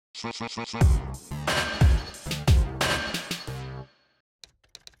You're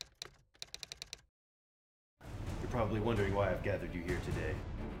probably wondering why I've gathered you here today.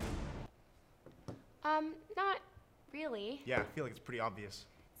 Not really. Yeah, I feel like it's pretty obvious.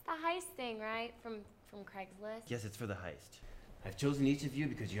 It's the heist thing, right? From Craigslist? Yes, it's for the heist. I've chosen each of you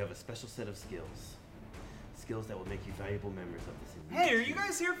because you have a special set of skills. Skills that will make you valuable members of this elite Hey, are you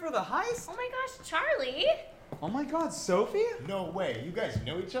guys here for the heist? Oh my gosh, Charlie! Oh my god, Sophie? No way, you guys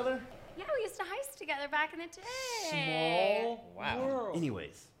know each other? Yeah, we used to heist together back in the day. Small world.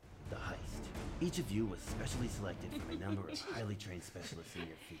 Anyways, the heist. Each of you was specially selected from a number of highly trained specialists in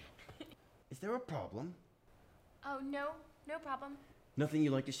your field. Is there a problem? Oh, no problem. Nothing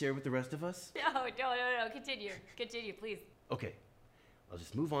you'd like to share with the rest of us? No, continue, please. Okay, I'll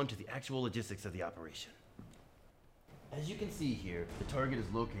just move on to the actual logistics of the operation. As you can see here, the target is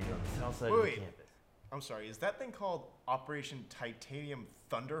located on the south side of the campus. I'm sorry, is that thing called Operation Titanium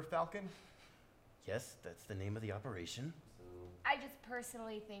Thunder Falcon? Yes, that's the name of the operation. I just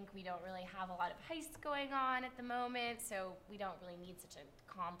personally think we don't really have a lot of heists going on at the moment, so we don't really need such a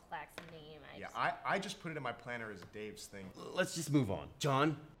complex name. I just put it in my planner as Dave's thing. Let's just move on.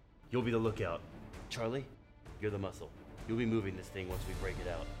 John, you'll be the lookout. Charlie, you're the muscle. You'll be moving this thing once we break it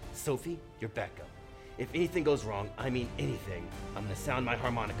out. Sophie, you're backup. If anything goes wrong, I mean anything, I'm gonna sound my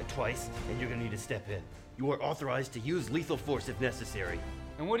harmonica twice, and you're gonna need to step in. You are authorized to use lethal force if necessary.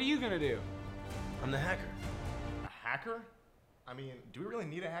 And what are you gonna do? I'm the hacker. A hacker? I mean, do we really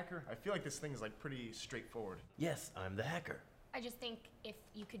need a hacker? I feel like this thing is like pretty straightforward. Yes, I'm the hacker. I just think if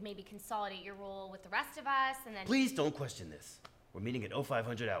you could maybe consolidate your role with the rest of us and then... Please don't question this. We're meeting at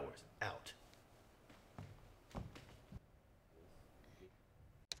 0500 hours. Out.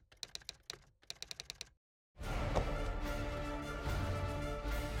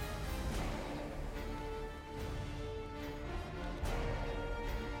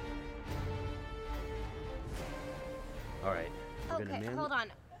 All right. Okay, hold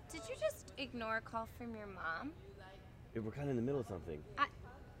on. Did you just ignore a call from your mom? We're kind of in the middle of something.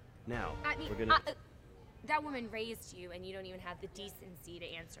 Now, I mean, we're gonna... that woman raised you and you don't even have the decency to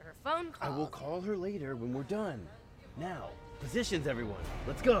answer her phone I calls. will call her later when we're done. Now, positions everyone.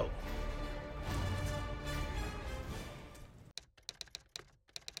 Let's go.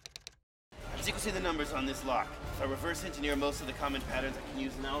 As you can see the numbers on this lock. If I reverse engineer most of the common patterns, I can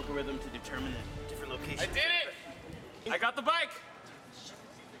use an algorithm to determine the different locations. I did it! I got the bike!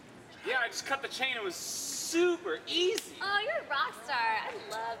 Yeah, I just cut the chain. It was super easy. Oh, you're a rock star. I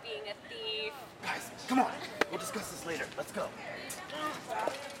love being a thief. Guys, come on. We'll discuss this later. Let's go.